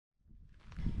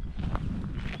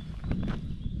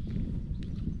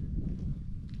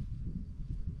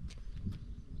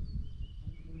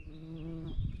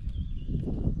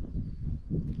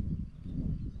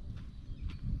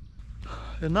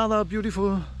Another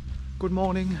beautiful good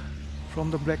morning from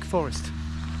the Black Forest.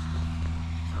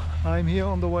 I'm here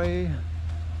on the way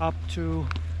up to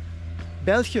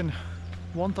Belchen,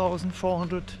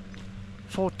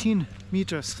 1414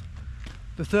 meters,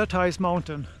 the third highest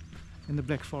mountain in the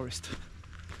Black Forest.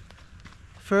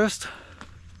 First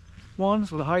one,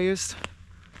 so the highest,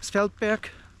 is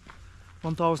Feldberg,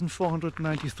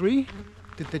 1493,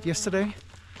 did that yesterday.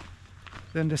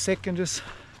 Then the second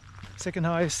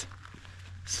highest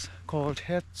is called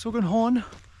Herzogenhorn,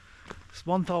 it's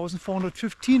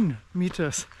 1415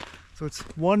 meters, so it's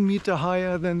 1 meter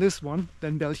higher than this one,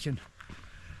 than Belchen.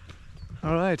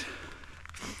 Alright,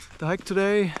 the hike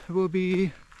today will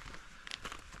be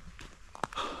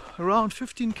around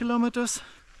 15 kilometers,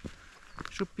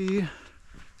 should be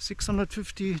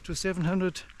 650 to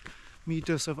 700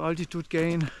 meters of altitude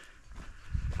gain.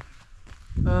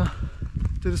 The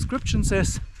description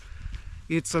says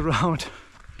it's around,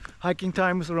 hiking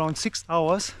time is around 6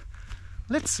 hours.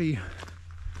 Let's see.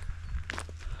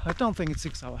 I don't think it's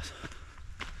 6 hours,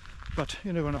 but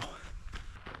you never know.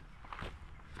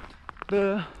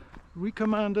 The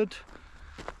recommended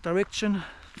direction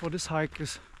for this hike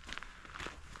is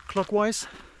clockwise.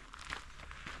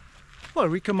 Well,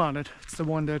 recommended, it's the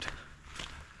one that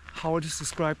how it is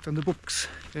described in the books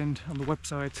and on the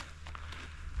website.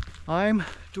 I'm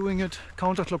doing it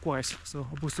counterclockwise, so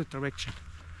opposite direction.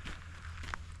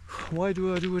 Why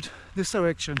do I do it this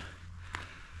direction?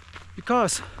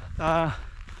 Because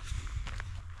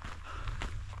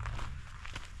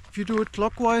if you do it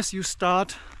clockwise, you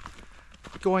start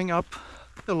going up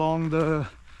along the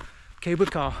cable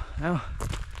car. Yeah?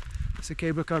 There's a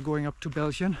cable car going up to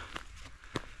Belchen.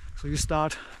 So you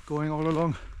start going all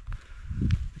along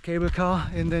the cable car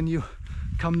and then you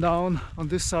come down on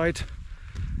this side,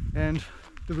 and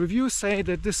the reviews say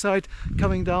that this side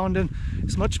coming down then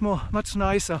is much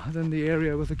nicer than the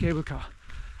area with the cable car.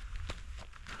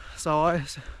 So I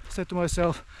said to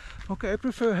myself, okay, I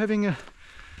prefer having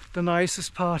the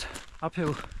nicest part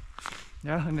uphill,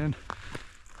 yeah, and then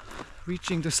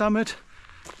reaching the summit,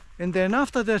 and then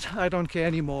after that I don't care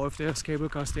anymore if there's cable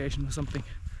car station or something.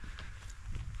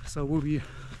 So it will be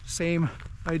same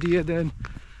idea then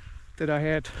that I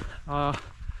had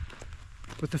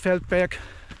with the Feldberg,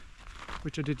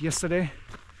 which I did yesterday.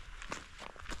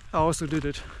 I also did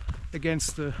it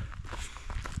against the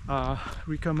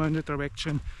recommended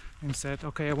direction and said,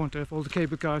 okay, I want to have all the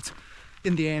cable cars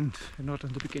in the end and not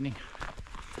in the beginning.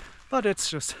 But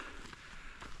it's just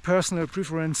personal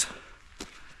preference.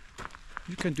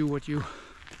 You can do what you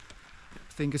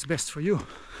think is best for you.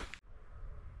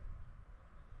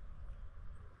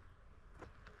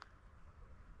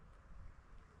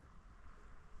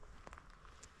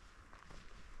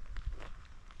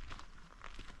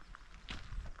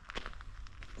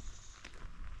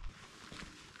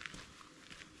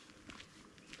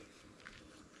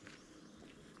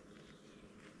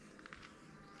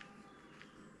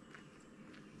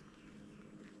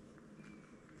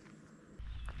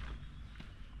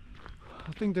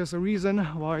 I think there's a reason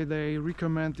why they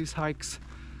recommend these hikes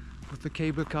with the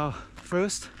cable car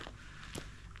first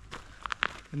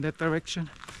in that direction,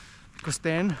 because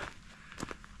then,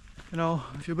 you know,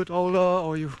 if you're a bit older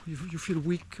or you feel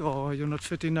weak or you're not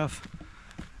fit enough,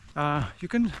 you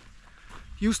can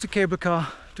use the cable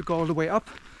car to go all the way up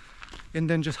and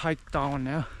then just hike down.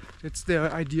 Yeah, it's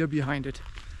the idea behind it.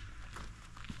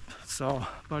 So,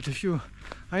 but if you,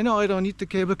 I know I don't need the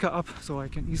cable car up, so I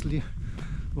can easily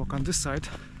walk on this side.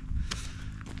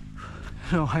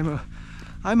 You know,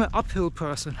 I'm an uphill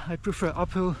person. I prefer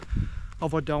uphill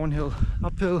over downhill.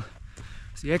 Uphill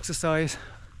is the exercise.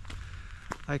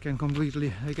 I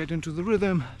get into the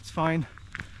rhythm. It's fine.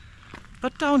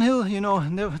 But downhill, you know,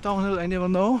 downhill I never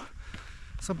know.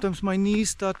 Sometimes my knees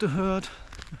start to hurt,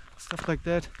 stuff like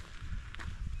that.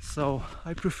 So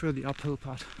I prefer the uphill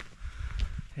part.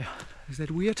 Yeah, is that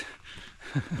weird?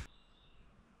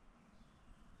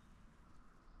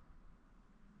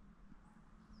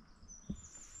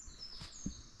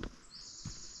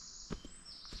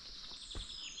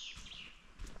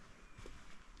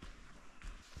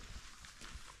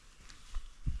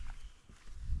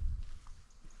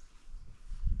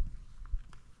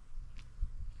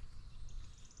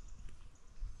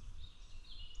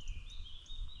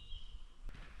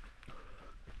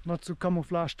 Not so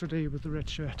camouflage today with the red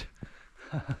shirt.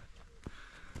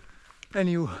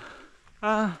 Anyway,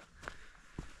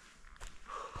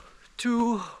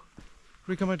 2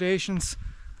 recommendations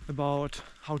about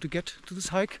how to get to this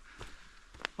hike,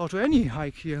 or to any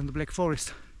hike here in the Black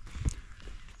Forest.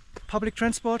 Public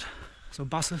transport, so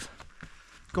buses,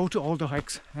 go to all the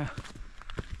hikes. Yeah.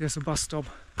 There's a bus stop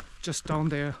just down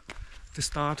there the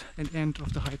start and end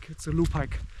of the hike. It's a loop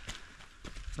hike,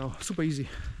 so super easy.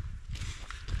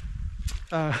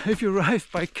 If you arrive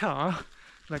by car,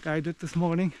 like I did this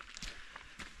morning,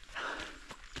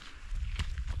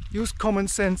 use common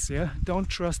sense, yeah? Don't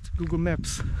trust Google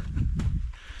Maps.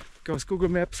 Because Google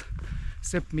Maps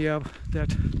set me up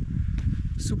that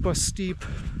super steep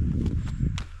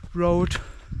road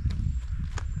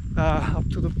up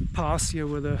to the pass here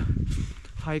where the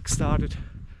hike started.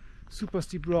 Super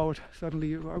steep road.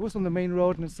 Suddenly I was on the main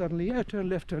road and suddenly, yeah, turn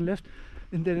left,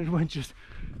 and then it went just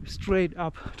straight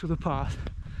up to the path.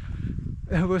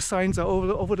 Where signs are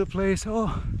over the place,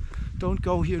 oh, don't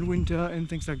go here in winter and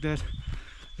things like that.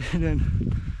 And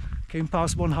then came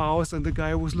past one house and the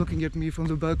guy was looking at me from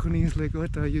the balcony. He's like,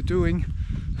 what are you doing?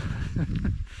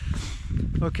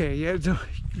 Okay, yeah,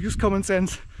 use common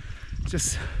sense.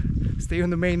 Just stay on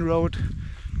the main road.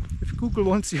 If Google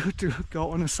wants you to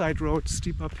go on a side road,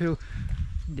 steep uphill,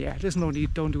 yeah, there's no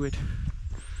need, don't do it.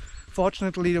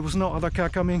 Fortunately, there was no other car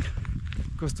coming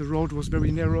because the road was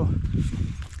very narrow.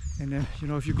 And then, you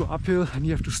know, if you go uphill and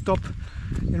you have to stop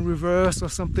in reverse or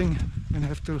something and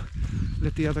have to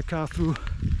let the other car through,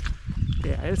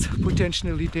 yeah, it's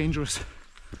potentially dangerous.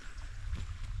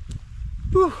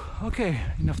 Whew, okay,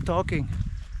 enough talking.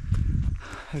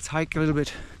 Let's hike a little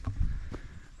bit.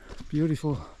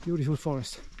 Beautiful, beautiful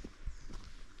forest.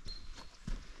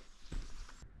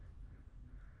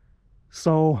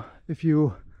 So, if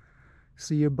you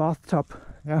see a bathtub,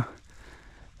 yeah,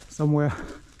 somewhere.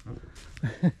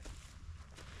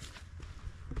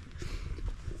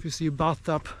 If you see a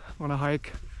bathtub on a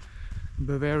hike in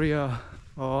Bavaria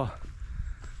or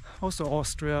also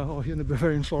Austria or here in the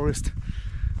Bavarian forest,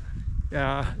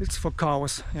 yeah, it's for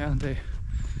cows. Yeah,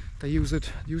 they use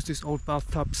these old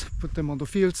bathtubs, put them on the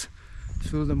fields,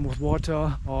 fill them with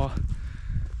water, or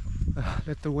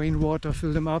let the rainwater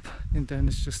fill them up, and then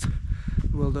it's just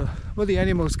well the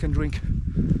animals can drink.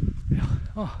 Yeah.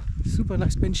 Oh, super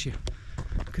nice bench here.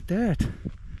 Look at that. Some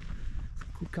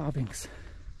cool carvings.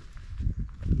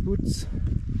 Boots.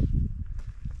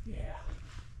 Yeah.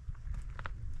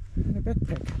 And a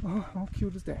backpack. Oh, how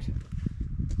cute is that?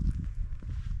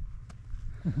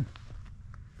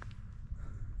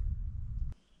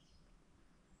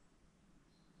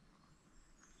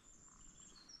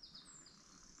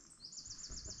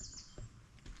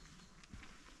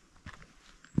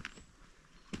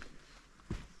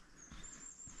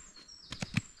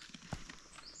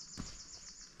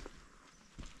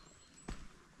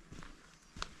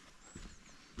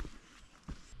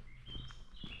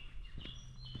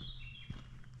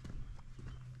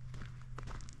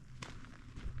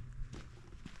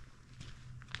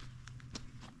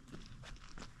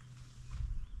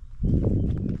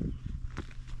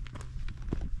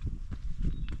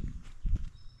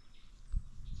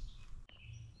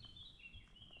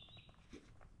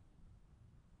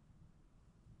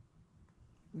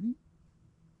 Ready?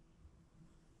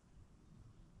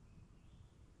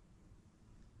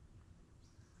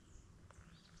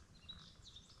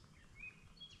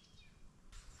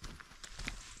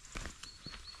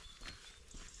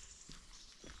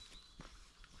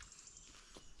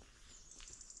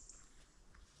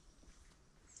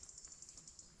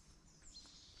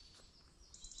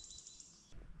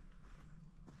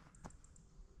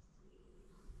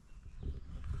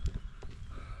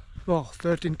 Well,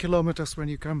 13 kilometers when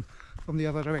you come from the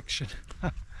other direction.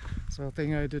 So I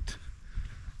think I did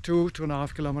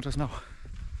 2.5 kilometers now.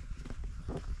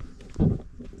 The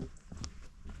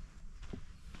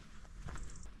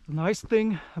nice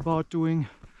thing about doing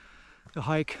the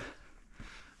hike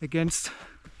against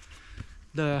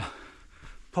the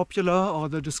popular or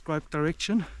the described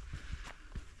direction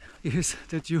is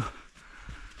that you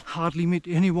hardly meet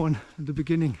anyone in the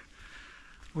beginning.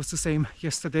 It was the same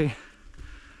yesterday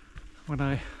when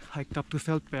I hiked up to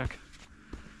Feldberg.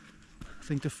 I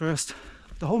think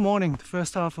the whole morning, the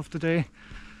first half of the day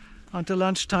until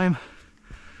lunchtime,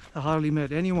 I hardly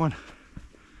met anyone,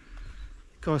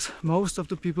 because most of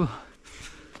the people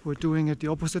were doing it the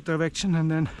opposite direction, and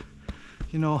then,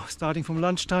 you know, starting from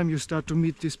lunchtime you start to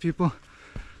meet these people,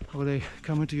 how they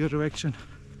come into your direction.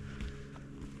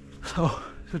 So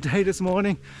today, this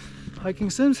morning, hiking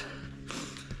since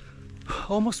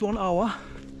almost 1 hour.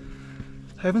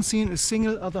 I haven't seen a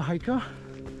single other hiker.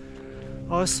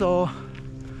 I saw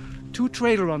 2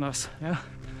 trail runners, yeah,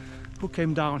 who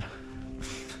came down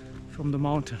from the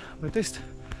mountain. But they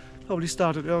probably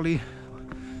started early,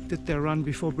 did their run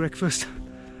before breakfast.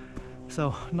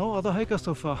 So no other hikers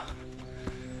so far.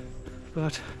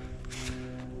 But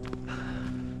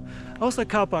also the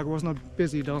car park was not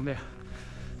busy down there.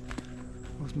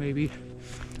 It was maybe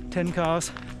 10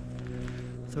 cars.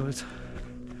 So it's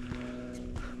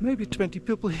maybe 20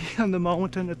 people here on the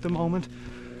mountain at the moment,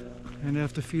 and I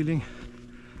have the feeling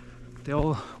they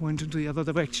all went into the other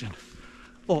direction.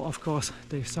 Or of course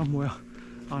they somewhere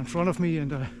are in front of me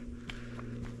and I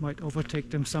might overtake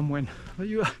them somewhere. But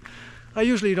I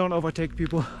usually don't overtake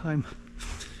people. I'm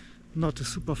not a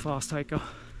super fast hiker.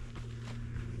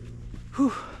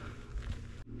 Whew.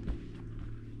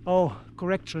 Oh,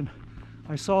 correction.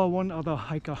 I saw one other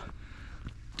hiker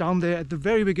down there at the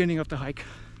very beginning of the hike.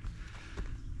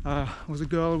 Was a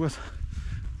girl with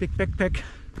big backpack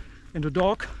and a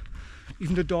dog.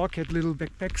 Even the dog had little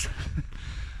backpacks.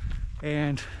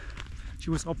 And she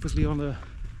was obviously on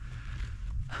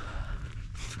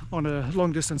a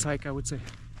long distance hike, I would say.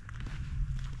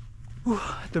 Whew,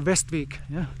 the Westweg.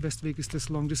 Yeah, Westweg is this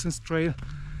long distance trail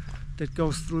that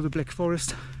goes through the Black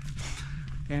Forest.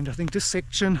 And I think this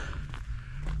section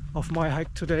of my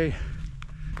hike today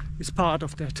is part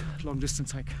of that long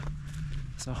distance hike.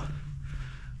 So,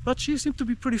 but she seemed to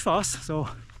be pretty fast, so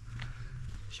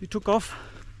she took off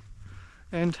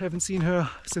and haven't seen her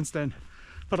since then.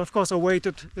 But of course I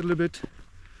waited a little bit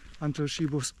until she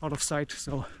was out of sight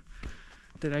so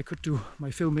that I could do my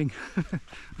filming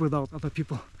without other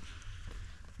people.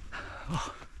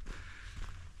 Oh,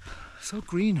 so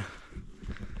green.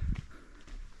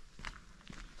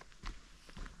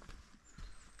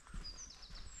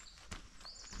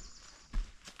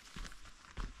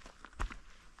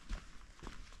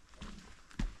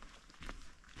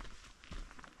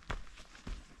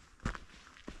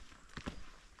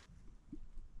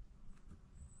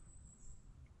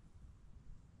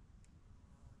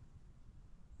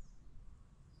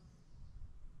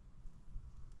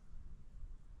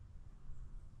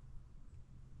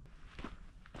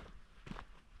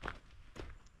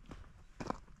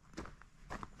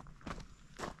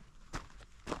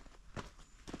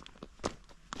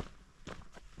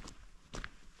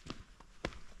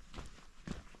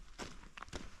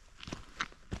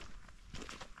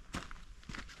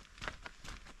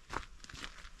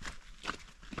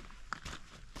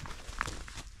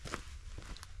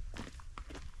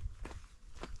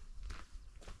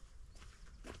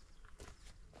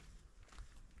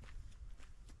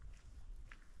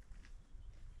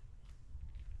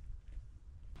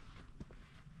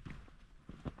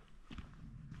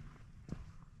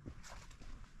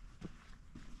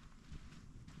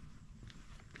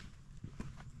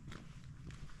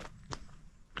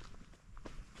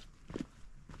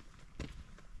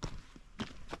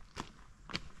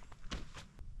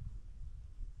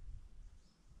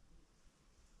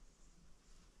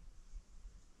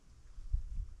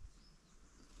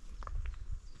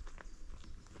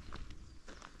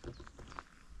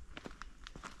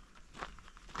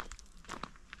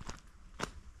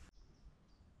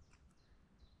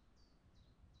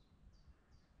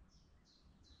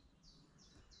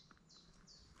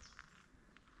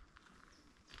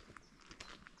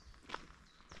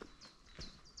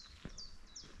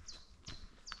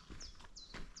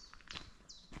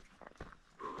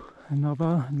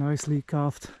 Another nicely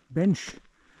carved bench,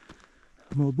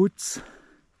 more boots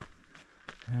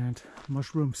and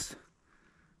mushrooms.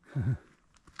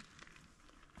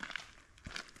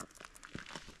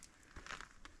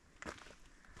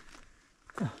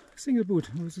 Single boot,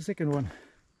 what was the second one?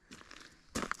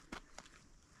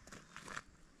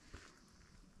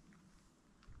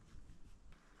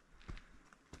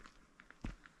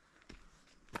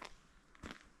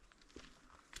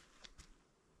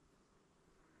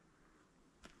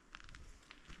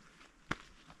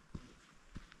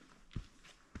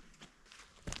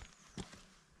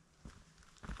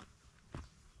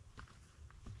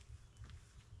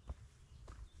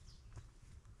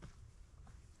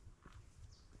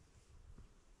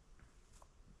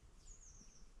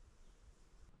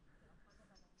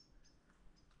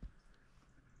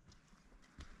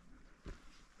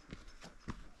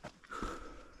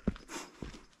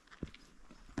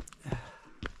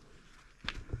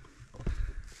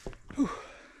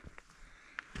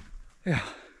 Yeah,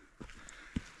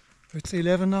 it's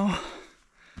 11 now,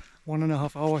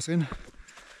 1.5 hours in.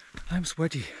 I'm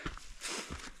sweaty.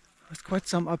 It's quite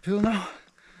some uphill now,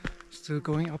 still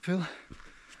going uphill,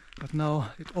 but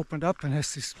now it opened up and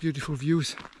has these beautiful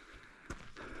views.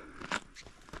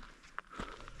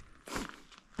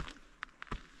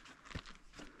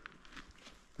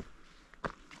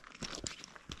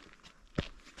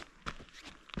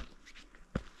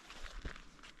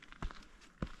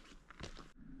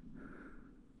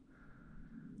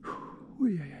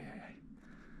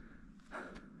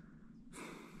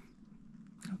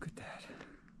 Look at that.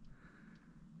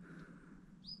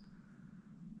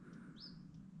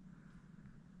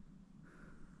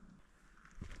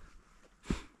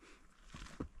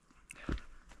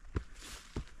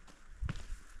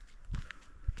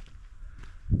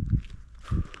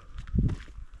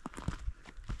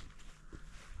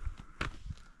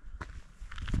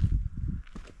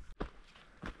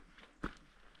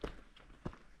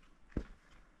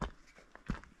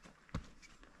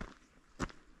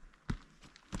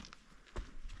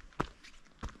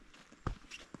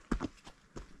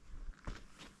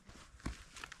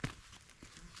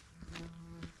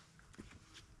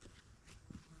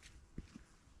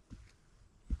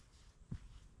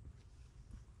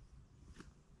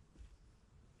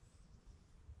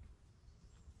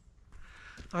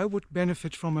 I would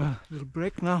benefit from a little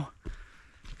break now.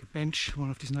 Like a bench, one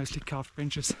of these nicely carved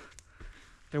benches.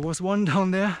 There was one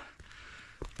down there,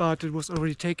 but it was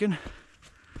already taken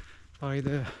by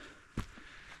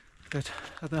that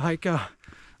other hiker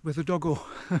with a doggo.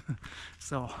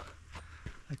 So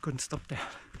I couldn't stop there.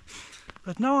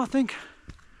 But now I think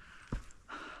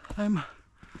I'm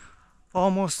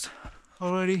almost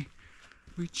already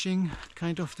reaching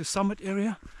kind of the summit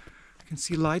area. You can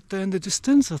see light there in the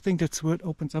distance. I think that's where it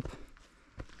opens up.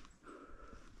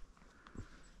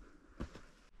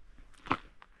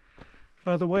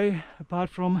 By the way, apart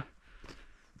from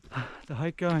the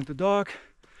hiker and the dog,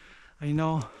 I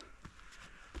now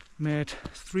met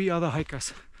 3 other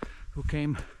hikers who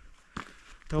came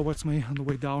towards me on the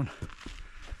way down.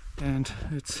 And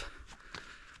it's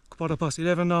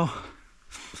 11:15 now,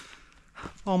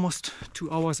 almost 2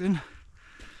 hours in,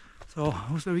 so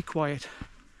it was very quiet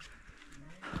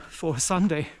for a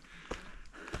Sunday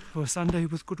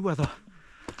with good weather.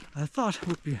 I thought it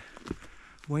would be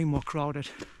way more crowded.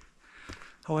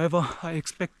 However, I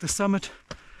expect the summit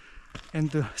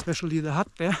and especially the hut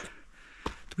there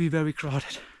to be very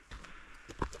crowded.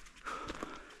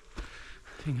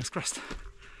 Fingers crossed.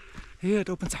 Here it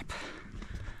opens up.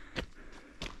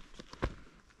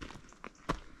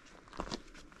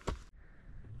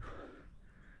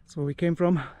 So we came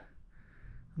from,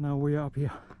 now we are up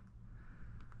here.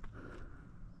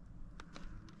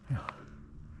 Yeah.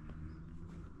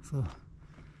 So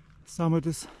summit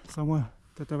is somewhere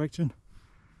that direction.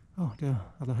 Oh, there are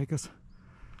other hikers.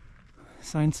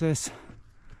 Sign says,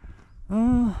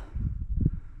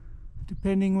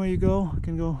 depending where you go, you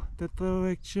can go that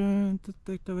direction,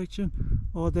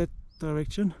 or that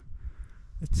direction.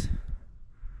 It's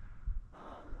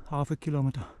half a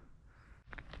kilometer.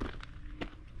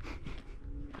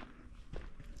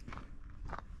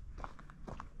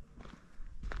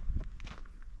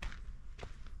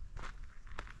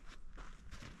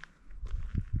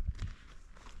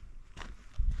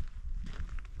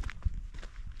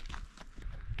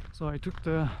 So I took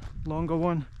the longer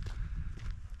one,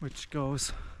 which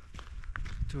goes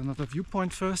to another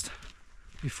viewpoint first,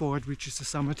 before it reaches the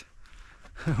summit.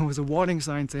 There was a warning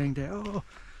sign saying there, oh,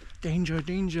 danger,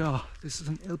 danger, this is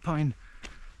an alpine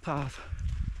path.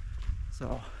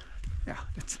 So yeah,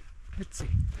 let's see.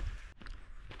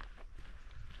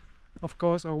 Of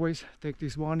course, always take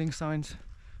these warning signs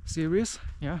serious.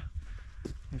 Yeah,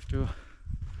 you have to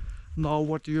know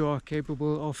what you are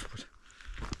capable of.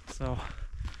 So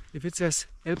if it says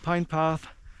alpine path,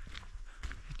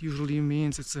 it usually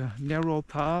means it's a narrow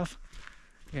path,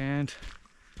 and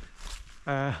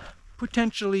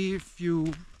potentially if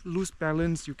you lose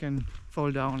balance you can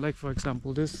fall down. Like for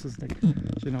example, this is like,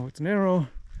 you know, it's narrow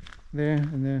there,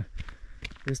 and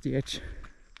there's the edge.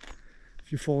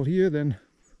 If you fall here, then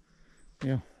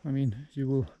yeah, I mean, you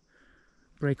will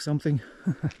break something.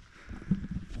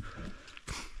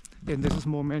 And this is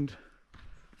more meant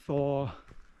for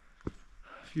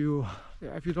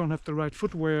if you don't have the right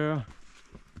footwear,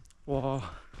 or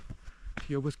if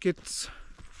you're with kids,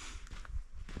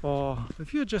 or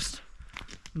if you're just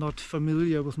not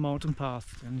familiar with mountain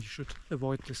paths, then you should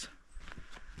avoid this.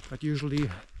 But usually,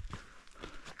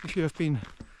 if you have been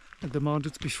in the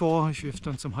mountains before, if you have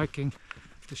done some hiking,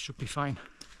 this should be fine.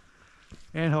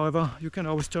 And however, you can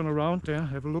always turn around there,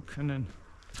 have a look, and then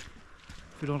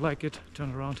if you don't like it,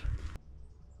 turn around.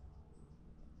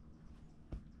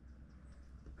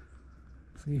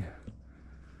 See,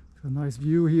 it's a nice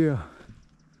view here.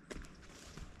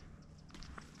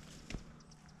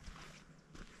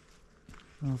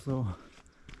 Also,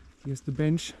 here's the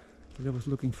bench that I was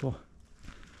looking for.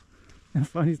 And the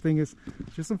funny thing is,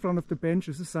 just in front of the bench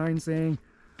is a sign saying,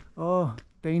 oh,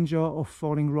 danger of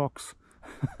falling rocks.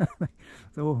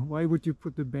 So why would you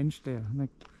put the bench there?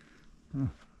 Like,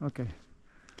 okay,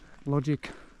 logic.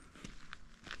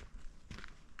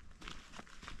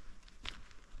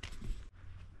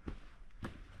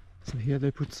 So here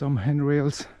they put some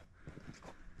handrails.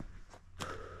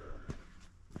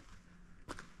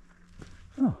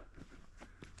 Oh,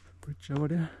 bridge over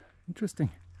there. Interesting.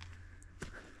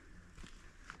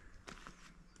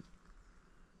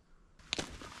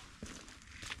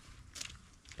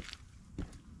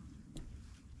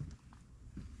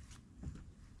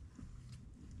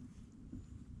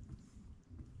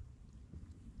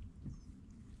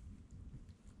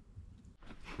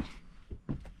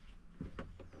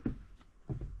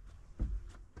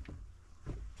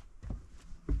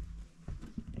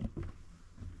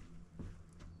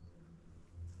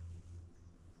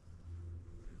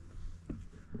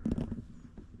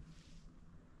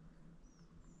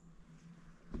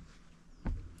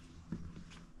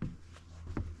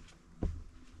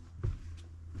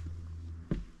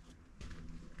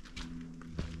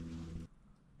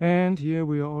 And here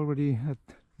we are already at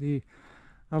the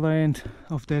other end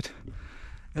of that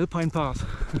alpine path.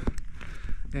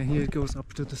 And here it goes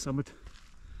up to the summit.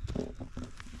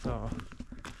 So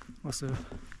was a,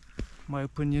 my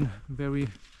opinion, very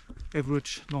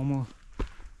average normal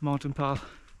mountain path.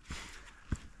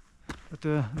 But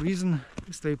the reason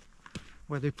is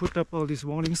why they put up all these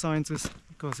warning signs is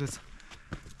because it's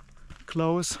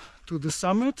close to the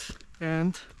summit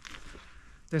and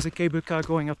there's a cable car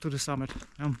going up to the summit.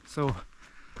 So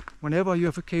whenever you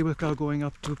have a cable car going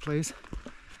up to a place,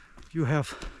 you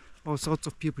have all sorts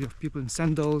of people. You have people in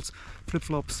sandals,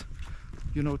 flip-flops,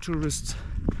 you know, tourists,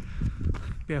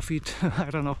 bare feet. I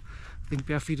don't know, I think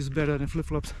bare feet is better than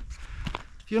flip-flops.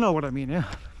 You know what I mean, yeah?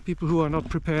 People who are not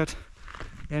prepared,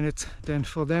 and it's then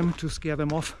for them to scare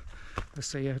them off. I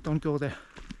say, yeah, don't go there.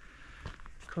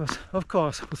 Because, of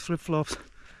course, with flip-flops,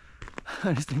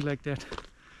 anything like that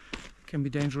can be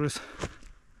dangerous.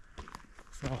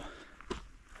 So,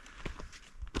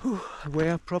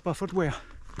 wear proper footwear.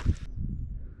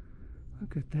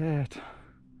 Look at that.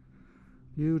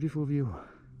 Beautiful view.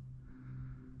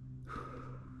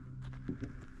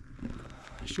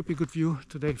 Should be good view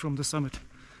today from the summit.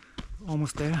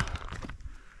 Almost there.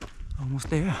 Almost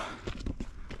there.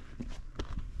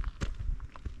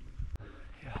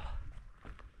 Yeah.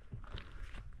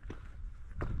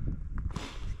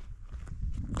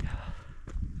 Yeah.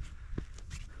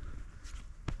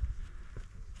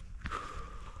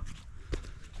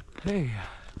 Hey,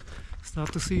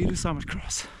 start to see the summit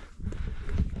cross.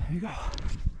 There you go.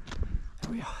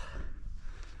 There we are.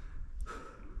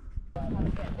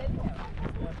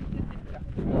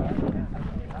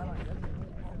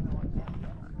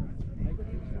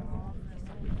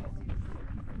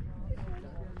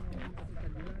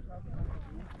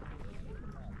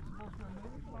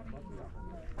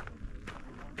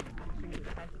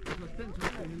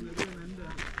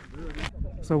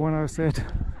 So when I said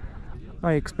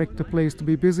I expect the place to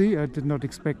be busy, I did not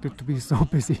expect it to be so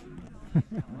busy.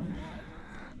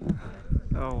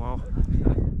 Oh wow.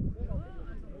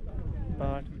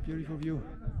 But beautiful view.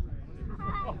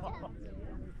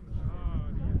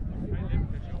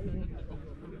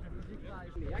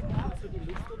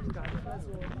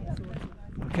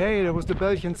 Okay, that was the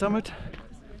Belchen summit.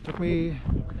 Took me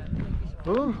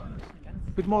a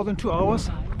bit more than 2 hours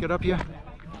to get up here.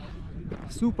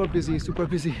 Super busy, super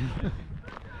busy.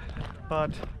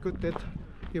 But good that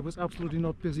it was absolutely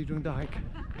not busy during the hike.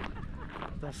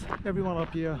 Thus, everyone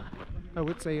up here, I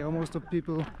would say most of the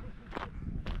people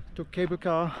took cable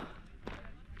car,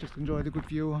 just enjoy the good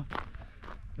view.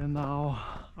 And now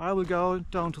I will go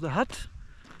down to the hut.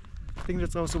 I think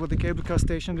that's also where the cable car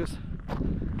station is.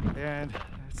 And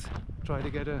let's try to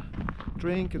get a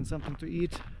drink and something to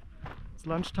eat. It's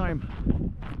lunchtime.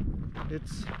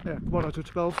 It's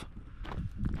 11:45.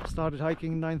 Started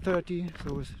hiking 9:30,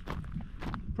 so it's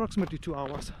approximately 2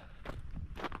 hours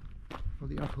for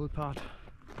the uphill part.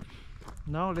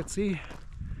 Now let's see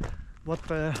what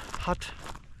the hut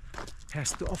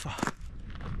has to offer.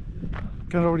 You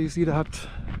can already see the hut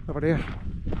over there.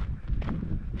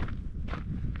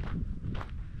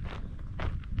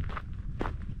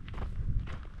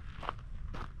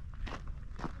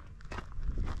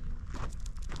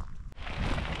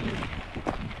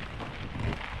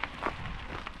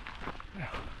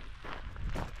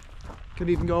 Can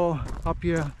even go up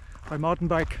here by mountain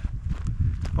bike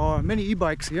or many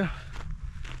e-bikes here.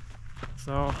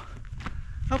 So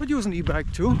I would use an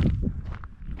e-bike too.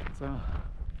 It's a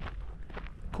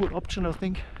cool option, I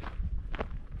think,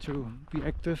 to be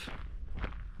active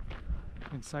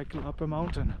and cycle up a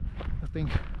mountain. I think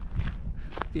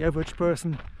the average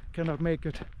person cannot make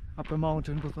it up a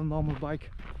mountain with a normal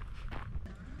bike.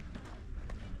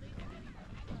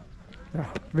 Yeah,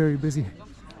 very busy.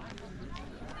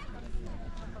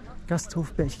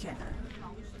 Gasthof Belchen.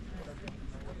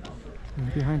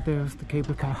 And behind there is the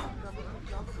cable car.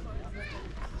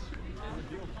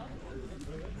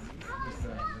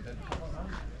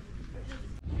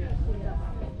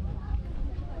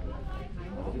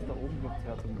 Da oben gibt es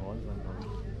Herzogenhorn sein, glaube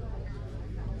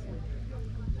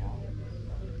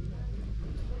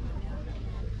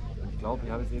ich. Ich glaube,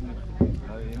 ich habe es eben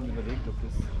überlegt, ob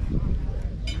das...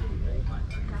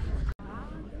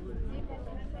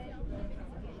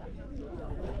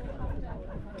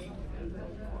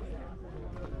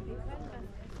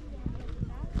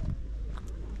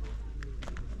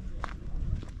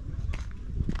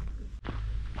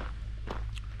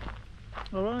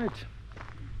 All right,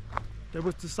 that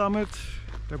was the summit,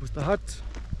 that was the hut.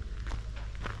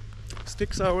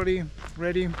 Sticks are already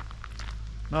ready.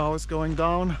 Now it's going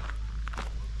down.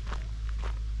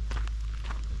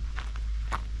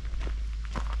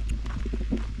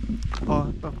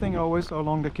 The thing always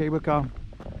along the cable car.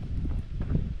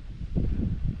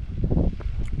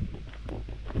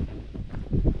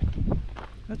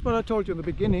 That's what I told you in the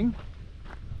beginning,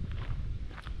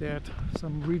 that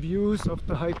some reviews of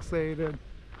the hike say that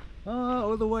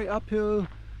all the way uphill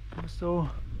was so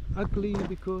ugly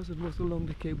because it was along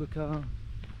the cable car.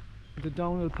 The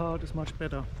downhill part is much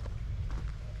better.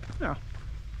 Yeah,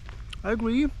 I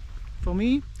agree. For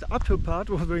me, the uphill part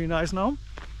was very nice now.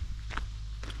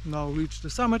 Now reached the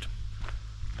summit.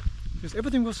 Because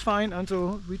everything was fine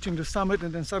until reaching the summit,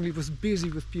 and then suddenly it was busy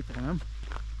with people.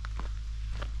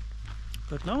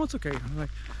 But now it's okay.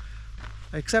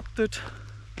 I accept it.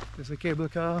 There's a cable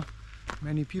car,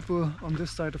 many people on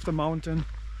this side of the mountain.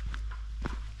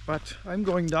 But I'm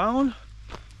going down.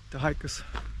 The hike is...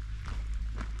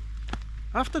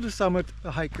 After the summit,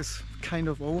 the hike is kind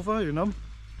of over, you know.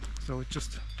 So it's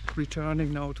just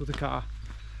returning now to the car.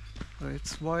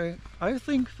 It's why I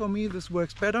think for me this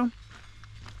works better.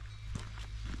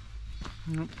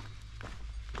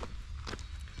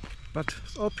 But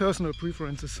it's all personal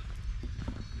preferences.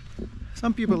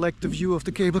 Some people like the view of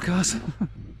the cable cars.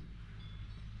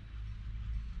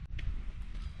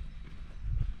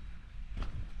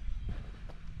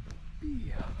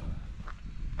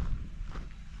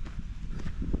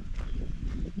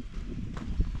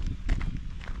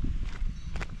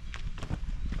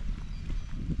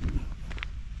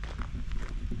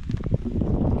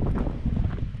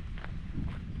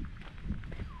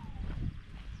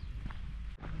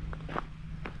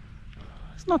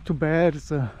 It's not too bad.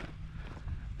 It's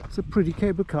a pretty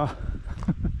cable car.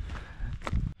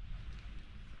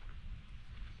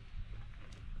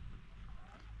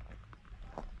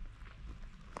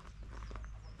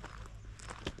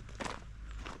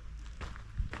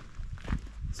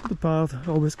 So the path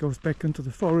always goes back into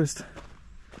the forest,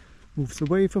 moves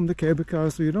away from the cable car,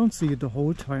 so you don't see it the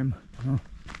whole time. You know?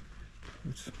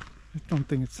 I don't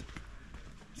think it's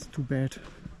too bad.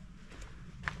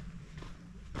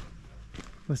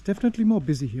 But it's definitely more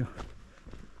busy here.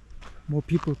 More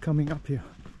people coming up here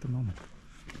at the moment.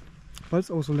 But it's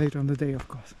also later in the day, of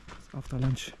course. It's after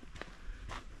lunch.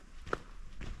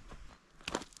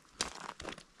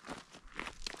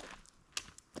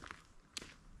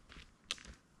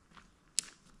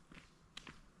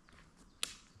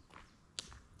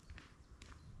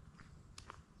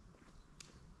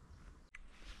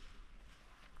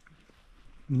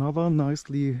 Another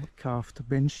nicely carved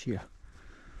bench here.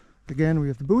 Again we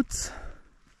have the boots.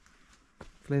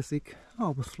 Classic.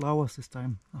 Oh, with flowers this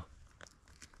time. Oh,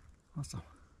 awesome.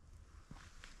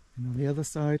 And on the other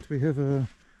side we have a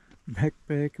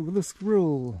backpack with a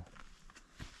squirrel.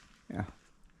 Yeah.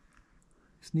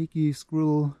 Sneaky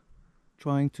squirrel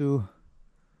trying to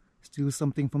steal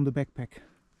something from the backpack.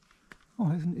 Oh,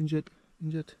 has an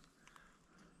injured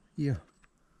ear.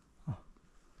 Oh.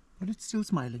 But it's still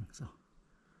smiling, so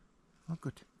oh,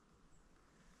 good.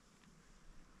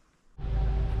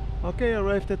 Okay,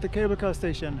 arrived at the cable car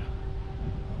station,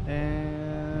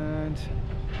 and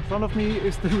in front of me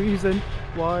is the reason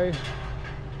why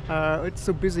it's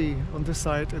so busy on this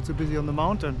side and so busy on the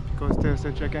mountain, because there's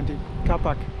a gigantic car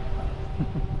park.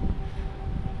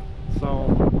 So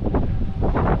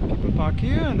people park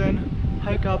here and then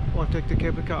hike up or take the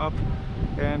cable car up,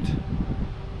 and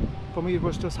for me it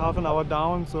was just half an hour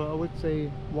down, so I would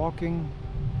say walking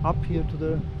up here to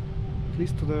the, at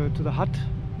least to the hut,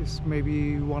 is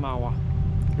maybe 1 hour.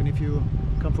 And if you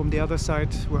come from the other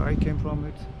side where I came from,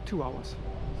 it's 2 hours.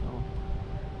 So,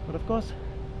 but of course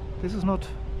this is not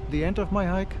the end of my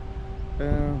hike.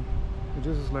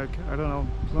 This is like, I don't know,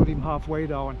 it's not even halfway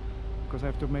down, because I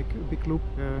have to make a big loop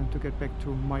to get back to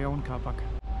my own car park.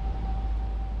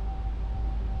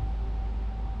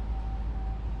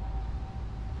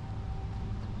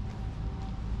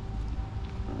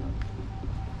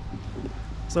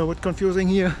 So what's confusing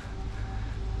here,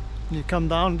 when you come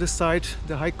down this side,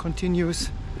 the hike continues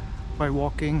by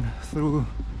walking through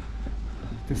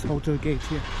this hotel gate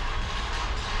here.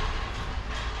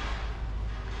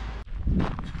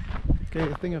 Okay,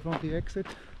 I think I found the exit.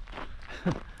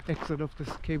 Exit of this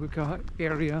cable car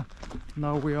area.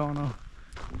 Now we are on our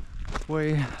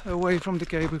way away from the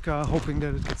cable car, hoping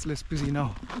that it gets less busy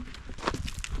now.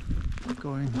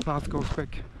 Path goes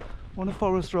back on a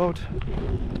forest road,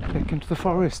 back into the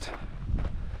forest.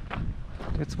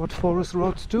 That's what forest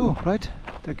roads do, right?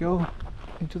 They go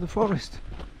into the forest.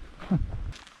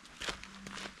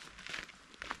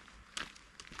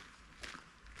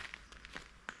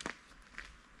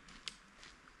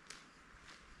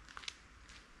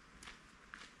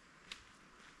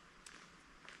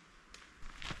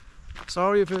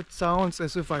 Sorry if it sounds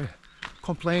as if I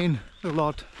complain a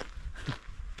lot.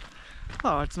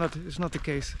 Oh, it's not the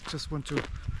case. Just want to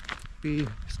be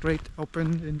straight, open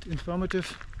and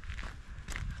informative.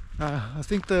 I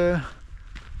think the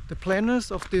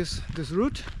planners of this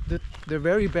route did their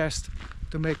very best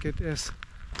to make it as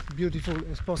beautiful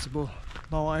as possible.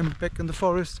 Now I'm back in the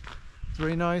forest. It's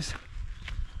very nice.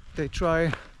 They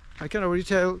try, I can already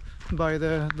tell by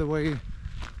the way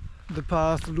the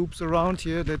path loops around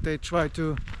here, that they try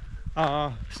to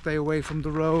stay away from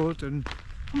the road and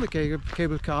from the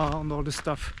cable car and all this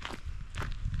stuff.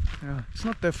 It's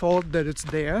not their fault that it's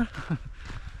there.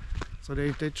 So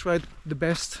they tried the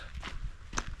best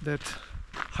that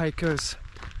hikers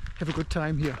have a good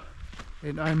time here,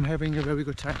 and I'm having a very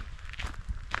good time.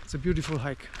 It's a beautiful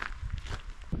hike.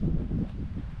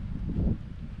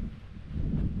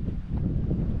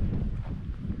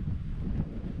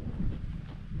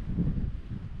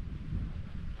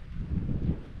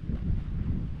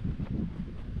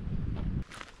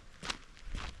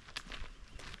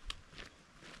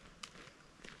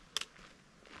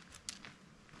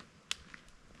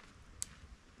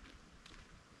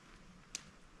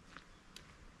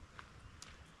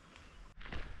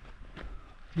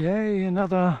 Yay,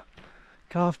 another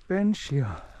carved bench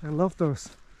here. I love those.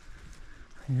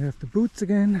 You have the boots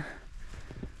again.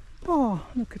 Oh,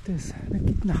 look at this.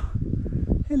 Now.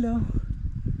 Hello.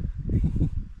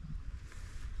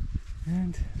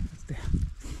 And what's there?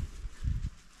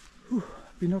 Ooh,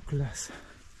 binoculars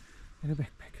and a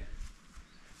backpack.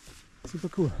 Super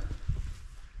cool.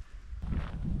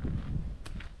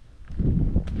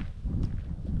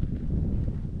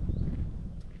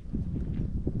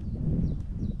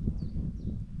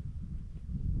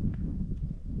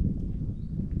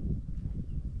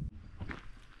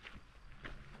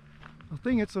 I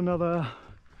think it's another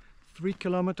 3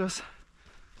 kilometers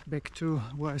back to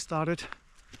where I started.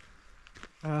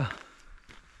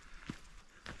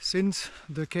 Since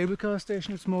the cable car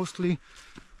station, it's mostly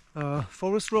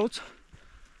forest roads,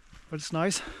 but it's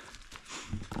nice.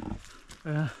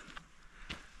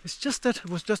 It's just that it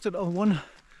was just that one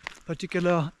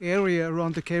particular area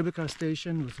around the cable car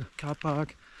station with the car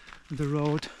park and the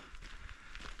road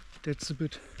that's a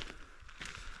bit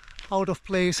out of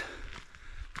place,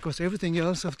 because everything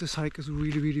else of this hike is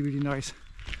really nice.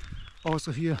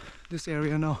 Also here, this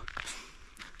area now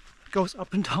goes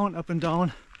up and down, up and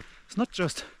down. It's not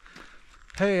just,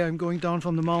 hey, I'm going down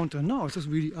from the mountain. No, it's just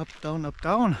really up, down,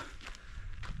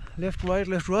 left, right,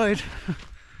 left, right.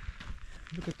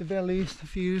 Look at the valleys, the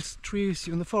fields, trees.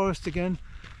 You're in the forest again,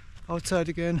 outside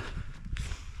again.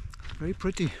 Very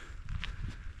pretty.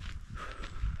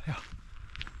 Yeah.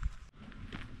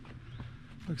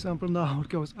 For example, now it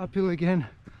goes uphill again,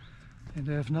 and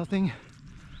I have nothing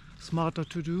smarter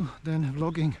to do than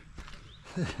vlogging.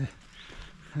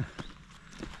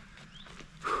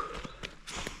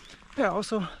 Yeah,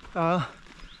 also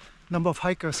number of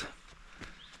hikers.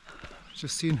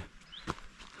 Just seen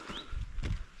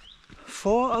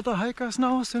 4 other hikers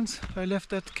now since I left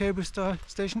that cable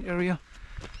station area.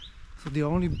 So the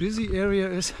only busy area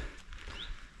is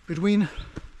between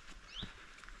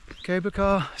cable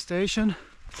car station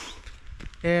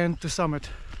and the summit.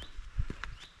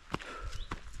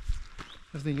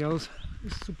 Everything else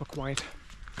is super quiet.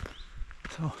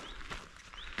 So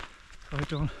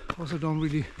I also don't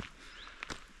really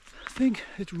think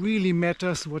it really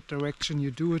matters what direction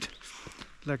you do it.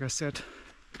 Like I said,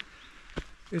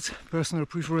 it's personal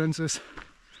preferences.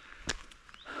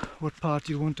 What part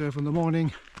you want to have in the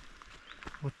morning,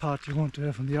 what part you want to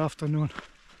have in the afternoon.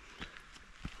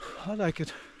 I like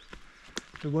it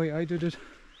the way I did it,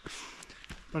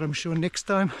 but I'm sure next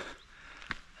time,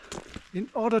 in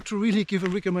order to really give a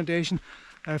recommendation,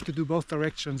 I have to do both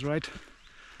directions, right?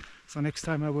 So next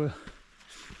time I will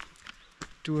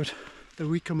do it the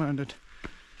recommended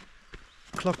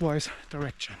clockwise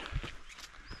direction.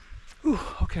 Ooh,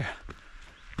 okay,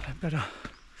 I better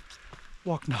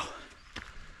walk now.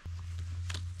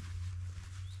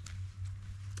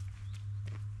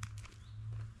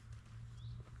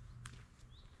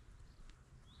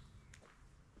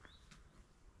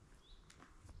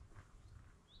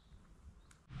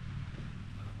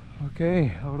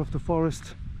 Okay, out of the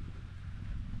forest,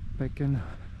 back in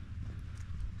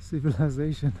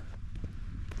civilization.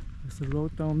 There's the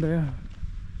road down there,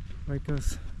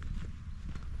 bikers,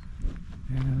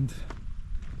 and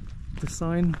the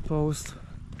signpost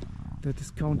that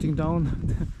is counting down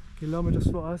the kilometers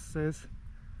for us says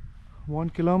 1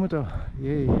 kilometer.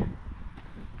 Yay!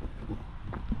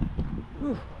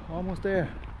 Whew, almost there.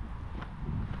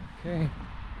 Okay.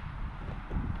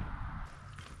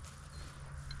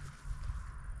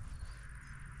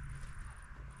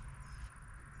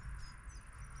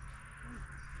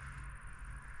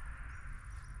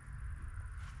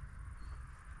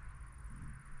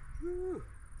 Woo.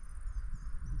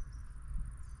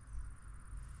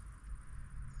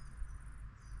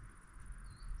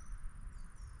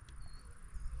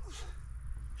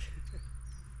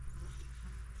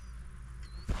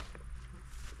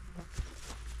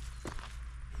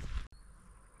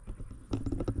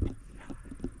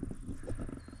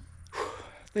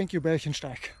 Thank you, Belchen.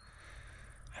 That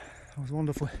was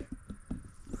wonderful.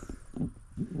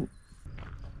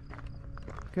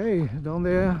 Okay, down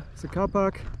there is a car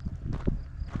park.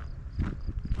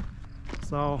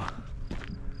 So,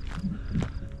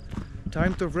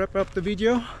 time to wrap up the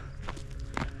video.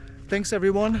 Thanks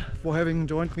everyone for having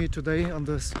joined me today on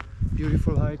this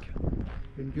beautiful hike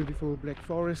in beautiful Black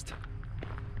Forest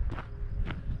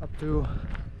up to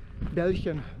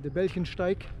Belchen, the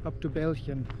Belchensteig up to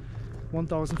Belchen.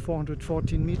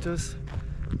 1414 meters,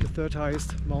 the third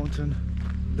highest mountain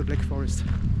in the Black Forest.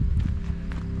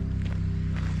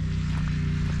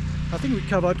 I think we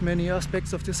covered many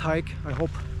aspects of this hike. I hope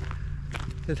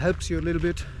that helps you a little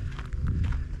bit.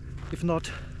 If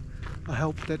not, I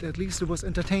hope that at least it was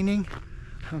entertaining.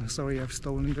 Sorry, I've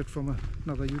stolen it from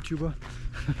another YouTuber.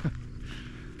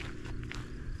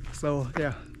 So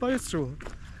yeah, but it's true.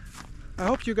 I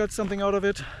hope you got something out of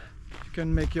it. You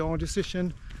can make your own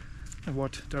decision in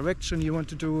what direction you want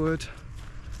to do it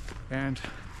and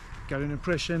get an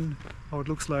impression how it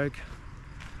looks like.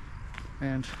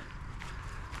 And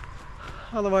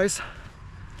otherwise,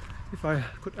 if I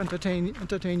could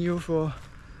entertain you for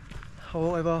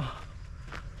however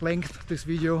length this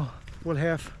video will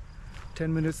have,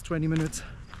 10 minutes, 20 minutes,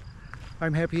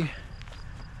 I'm happy.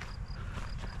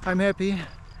 I'm happy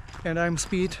and I'm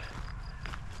speed,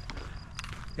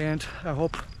 and I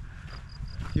hope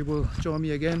you will join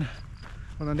me again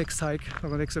on the next hike, on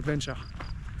the next adventure.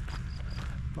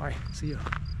 Bye, see you.